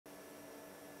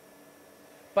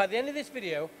By the end of this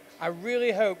video, I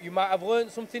really hope you might have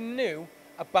learned something new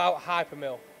about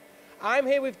hyperMILL. I'm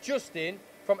here with Justin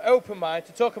from OpenMind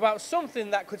to talk about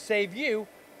something that could save you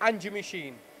and your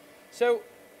machine. So,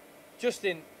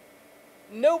 Justin,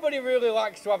 nobody really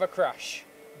likes to have a crash,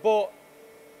 but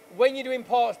when you're doing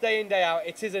parts day in, day out,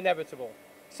 it is inevitable.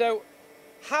 So,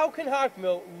 how can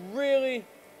hyperMILL really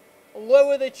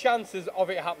lower the chances of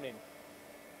it happening?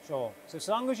 Sure. So as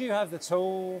long as you have the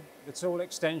tool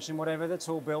extension, whatever the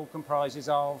tool build comprises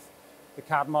of, the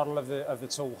CAD model of the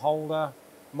tool holder,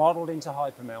 modeled into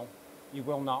hyperMILL, you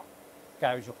will not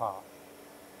gouge your part.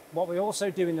 What we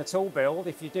also do in the tool build,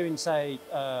 if you're doing, say,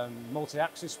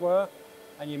 multi-axis work,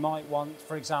 and you might want,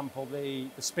 for example, the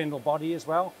spindle body as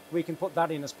well, we can put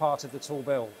that in as part of the tool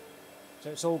build.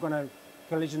 So it's all going to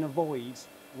collision avoid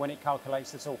when it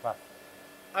calculates the tool path.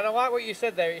 And I like what you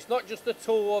said there, it's not just the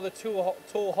tool or the tool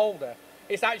holder,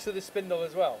 it's actually the spindle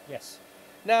as well. Yes.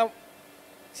 Now,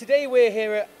 today we're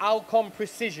here at Alcon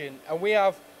Precision, and we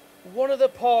have one of the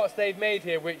parts they've made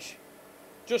here, which,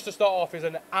 just to start off, is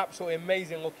an absolutely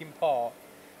amazing looking part.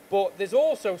 But there's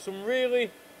also some really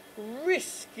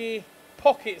risky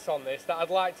pockets on this that I'd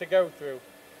like to go through.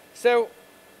 So,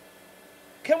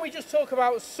 can we just talk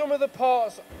about some of the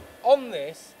parts on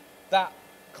this that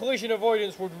collision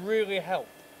avoidance would really help?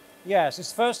 Yes, it's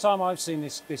the first time I've seen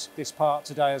this part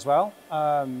today as well,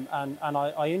 and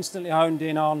I instantly honed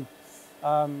in on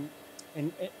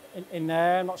in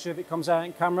there. I'm not sure if it comes out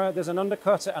in camera. There's an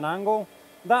undercut at an angle.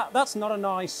 That's not a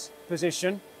nice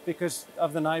position because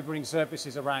of the neighbouring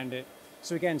surfaces around it.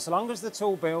 So again, so long as the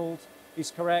tool build is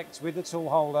correct with the tool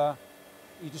holder,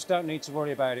 you just don't need to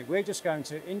worry about it. We're just going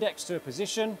to index to a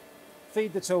position,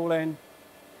 feed the tool in,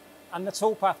 and the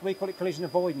toolpath, we call it collision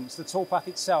avoidance. The toolpath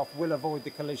itself will avoid the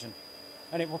collision,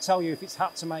 and it will tell you if it's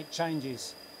had to make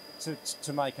changes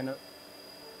to make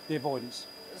the avoidance.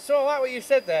 So I like what you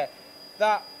said there,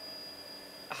 that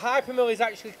hyperMILL is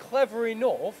actually clever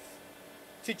enough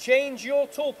to change your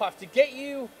toolpath to get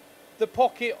you the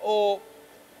pocket or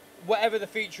whatever the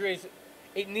feature is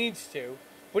it needs to,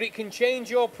 but it can change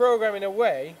your program in a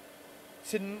way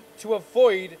to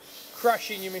avoid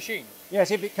crashing your machine.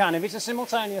 Yes, if it can. If it's a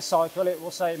simultaneous cycle, it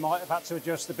will say it might have had to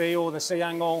adjust the B or the C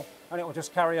angle, and it will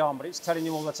just carry on, but it's telling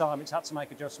you all the time it's had to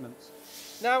make adjustments.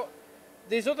 Now,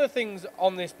 there's other things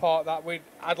on this part that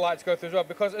I'd like to go through as well,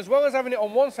 because as well as having it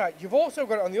on one side, you've also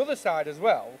got it on the other side as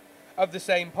well of the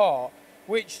same part,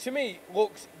 which to me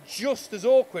looks just as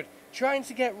awkward, trying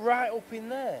to get right up in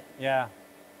there. Yeah,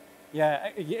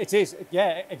 it is.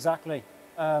 Yeah, exactly.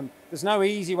 There's no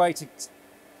easy way to.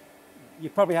 You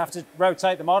probably have to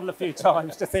rotate the model a few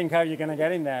times to think how you're going to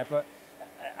get in there. But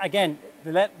again,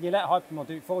 you let hyperMILL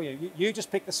do it for you. You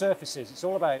just pick the surfaces. It's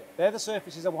all about, they're the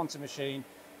surfaces I want to machine.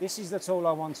 This is the tool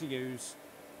I want to use.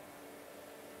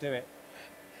 Do it.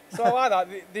 So I like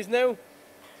that.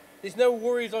 There's no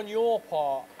worries on your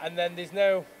part, and then there's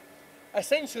no,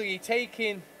 essentially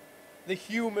taking the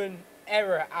human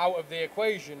error out of the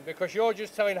equation, because you're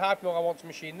just telling hyperMILL I want to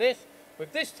machine this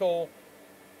with this tool,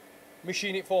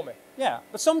 machine it for me. Yeah,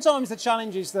 but sometimes the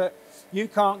challenge is that you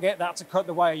can't get that to cut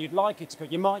the way you'd like it to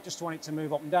cut. You might just want it to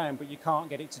move up and down, but you can't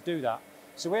get it to do that.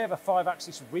 So we have a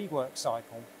 5-axis rework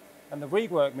cycle, and the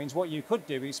rework means what you could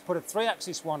do is put a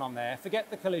 3-axis one on there, forget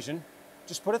the collision,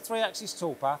 just put a 3-axis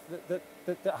toolpath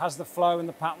that has the flow and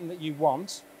the pattern that you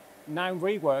want, now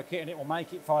rework it and it will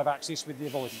make it 5-axis with the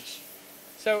avoidance.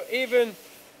 So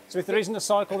if there isn't a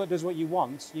cycle that does what you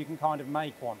want, you can kind of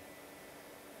make one.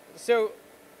 So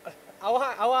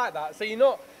I like that. So you're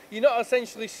not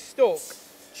essentially stuck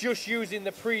just using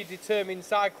the predetermined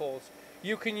cycles.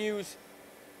 You can use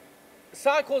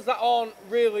cycles that aren't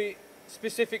really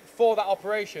specific for that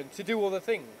operation to do other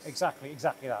things. Exactly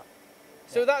that.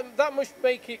 So yeah. that must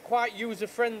make it quite user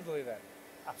friendly then.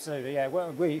 Absolutely, yeah.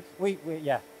 Well, we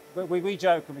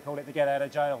joke and we call it the get out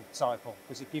of jail cycle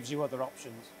because it gives you other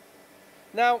options.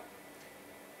 Now,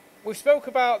 we spoke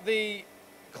about the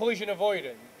collision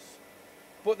avoidance,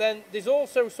 but then there's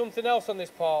also something else on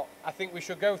this part I think we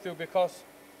should go through, because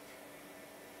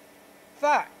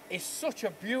that is such a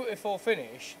beautiful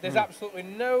finish. There's absolutely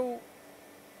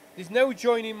there's no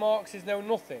joining marks, there's no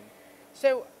nothing.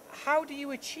 So how do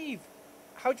you achieve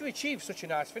such a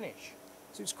nice finish?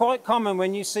 So it's quite common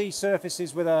when you see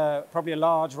surfaces with probably a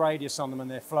large radius on them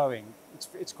and they're flowing.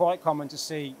 It's quite common to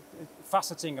see,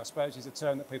 faceting I suppose is a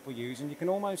term that people use, and you can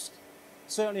almost,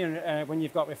 certainly when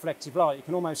you've got reflective light, you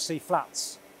can almost see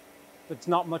flats. There's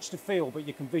not much to feel, but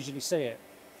you can visually see it.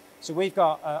 So we've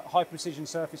got a high precision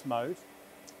surface mode,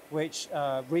 which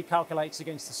recalculates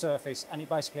against the surface, and it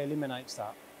basically eliminates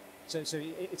that. So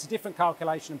it's a different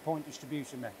calculation and point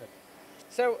distribution method.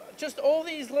 So just all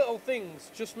these little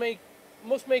things just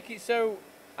must make it so,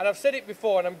 and I've said it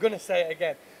before and I'm going to say it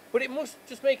again, but it must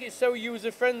just make it so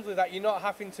user friendly that you're not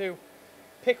having to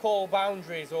pick all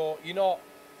boundaries, or you're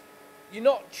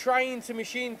not trying to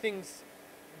machine things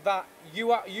that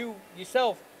you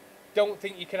yourself don't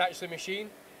think you can actually machine,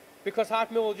 because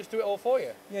hyperMILL will just do it all for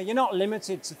you. Yeah, you're not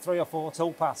limited to 3 or 4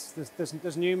 toolpaths.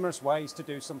 There's numerous ways to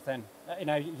do something. You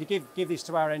know, you give this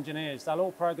to our engineers, they'll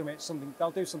all program it something.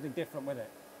 They'll do something different with it.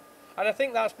 And I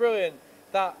think that's brilliant.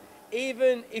 That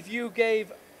even if you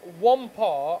gave one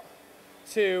part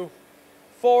to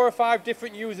 4 or 5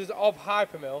 different users of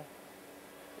hyperMILL,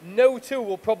 no tool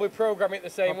will probably program it the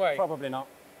same way. Probably not.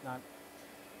 No.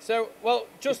 So, well,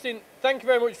 Justin, thank you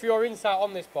very much for your insight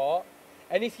on this part.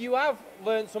 And if you have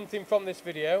learned something from this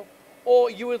video,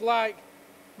 or you would like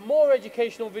more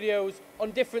educational videos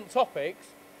on different topics,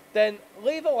 then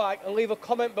leave a like and leave a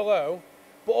comment below.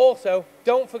 But also,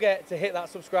 don't forget to hit that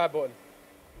subscribe button.